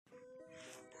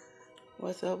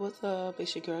What's up? What's up?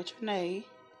 It's your girl Trinae.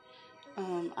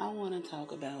 I want to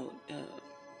talk about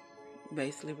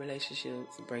basically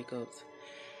relationships, breakups.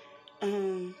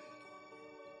 Um,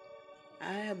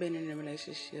 I have been in a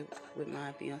relationship with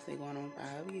my fiance going on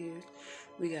 5 years.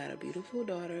 We got a beautiful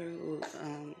daughter who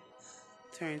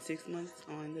turned 6 months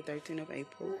on the 13th of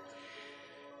April.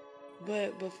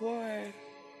 But before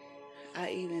I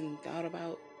even thought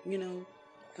about,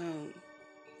 um,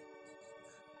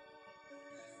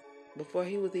 before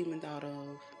he was even thought of,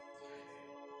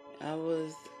 I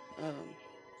was, um,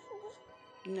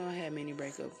 I had many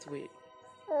breakups with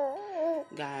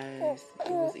guys.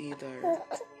 It was either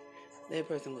that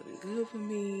person wasn't good for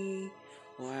me,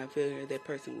 or I figured that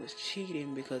person was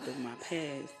cheating because of my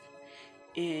past.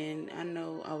 And I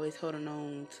know always holding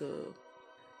on to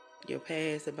your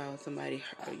past about somebody,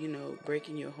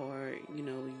 breaking your heart.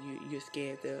 You're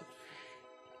scared to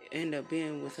end up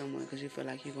being with someone because you feel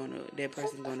like that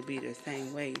person's gonna be the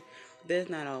same way. That's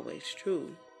not always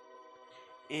true.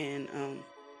 And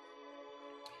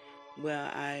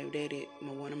I dated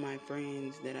one of my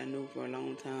friends that I knew for a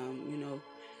long time.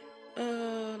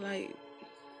 Like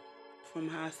from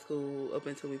high school up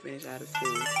until we finished out of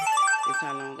school is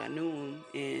how long I knew him,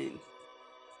 and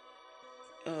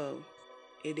uh,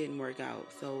 it didn't work out.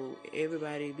 So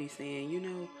everybody be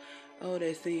saying, oh,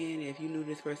 they're saying if you knew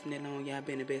this person that long, y'all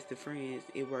been the best of friends,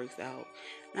 it works out.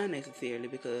 Not necessarily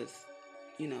because,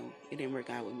 it didn't work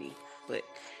out with me, but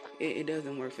it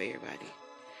doesn't work for everybody.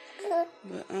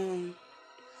 But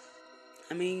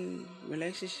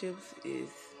relationships is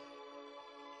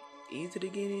easy to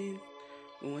get in,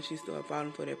 but once you start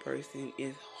falling for that person,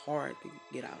 it's hard to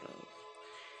get out of.